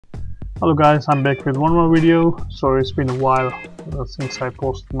Hello guys, I'm back with one more video. Sorry it's been a while since I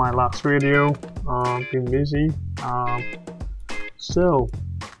posted my last video. Been busy. So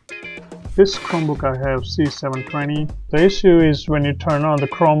this Chromebook I have C720. The issue is when you turn on the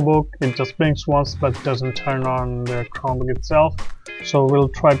Chromebook, it just blinks once but doesn't turn on the Chromebook itself. So we'll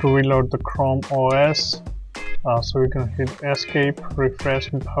try to reload the Chrome OS. So we're gonna hit escape,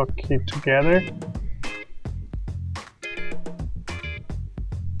 refresh and power key together.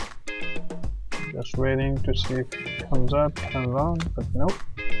 Just waiting to see if it comes up, turns on, but nope.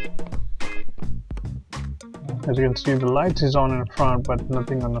 As you can see, the light is on in front but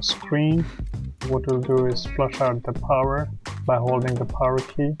nothing on the screen. What we'll do is flush out the power by holding the power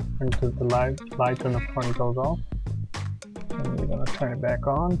key until the light on the front goes off. And we're gonna turn it back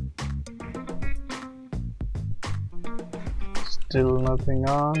on. Still nothing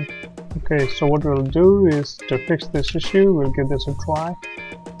on. Okay, so what we'll do is to fix this issue, we'll give this a try.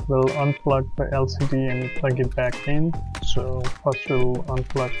 We'll unplug the LCD and plug it back in. So first we'll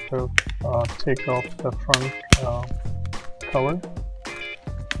unplug the take off the front cover.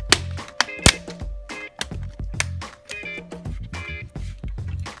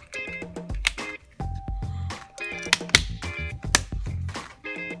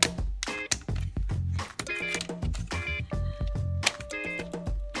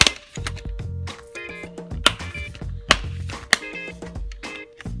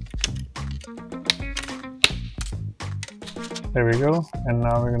 There we go, and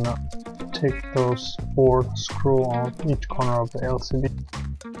now we're gonna take those 4 screws on each corner of the LCD.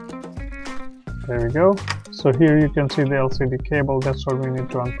 There we go. So here you can see the LCD cable. That's what we need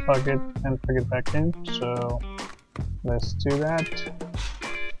to unplug it and plug it back in. So let's do that.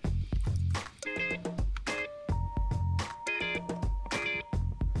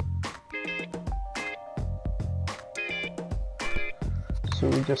 So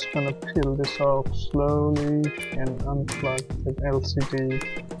we're just gonna peel this off slowly and unplug the LCD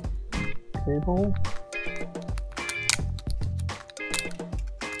cable.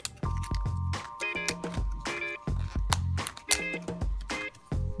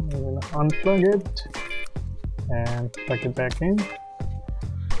 We're gonna unplug it and plug it back in.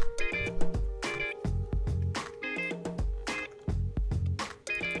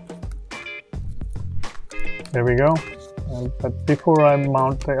 There we go. But before I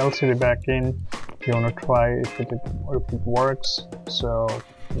mount the LCD back in, you want to try if it works. So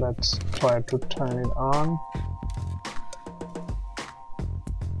let's try to turn it on.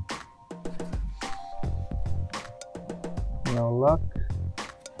 No luck.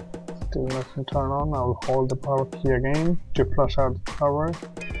 Still nothing turn on. I'll hold the power key again to flush out the power.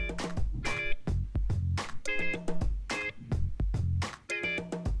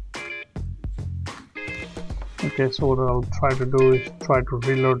 Okay, so what I'll try to do is try to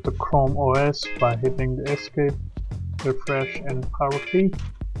reload the Chrome OS by hitting the escape, refresh and power key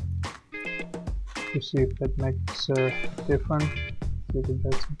to see if that makes a difference. See if it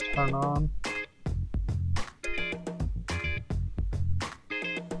doesn't turn on.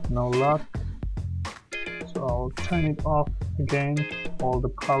 No luck. So I'll turn it off again, hold the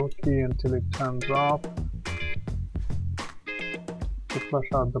power key until it turns off to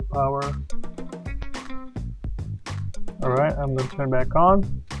flush out the power. Alright, I'm going to turn back on.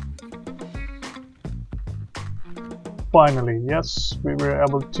 Finally, yes, we were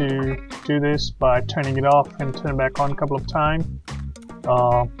able to do this by turning it off and turn it back on a couple of times.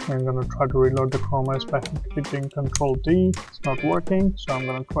 I'm going to try to reload the Chrome OS by hitting ctrl D. It's not working, so I'm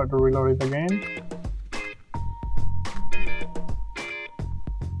going to try to reload it again.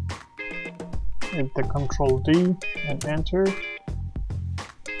 Hit the ctrl D and enter.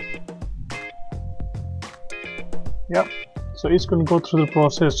 Yep, so it's going to go through the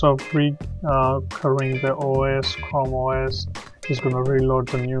process of recovering the OS, Chrome OS. It's going to reload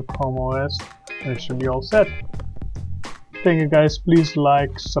the new Chrome OS and it should be all set. Thank you guys, please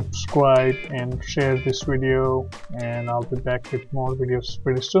like, subscribe and share this video, and I'll be back with more videos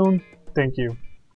pretty soon. Thank you.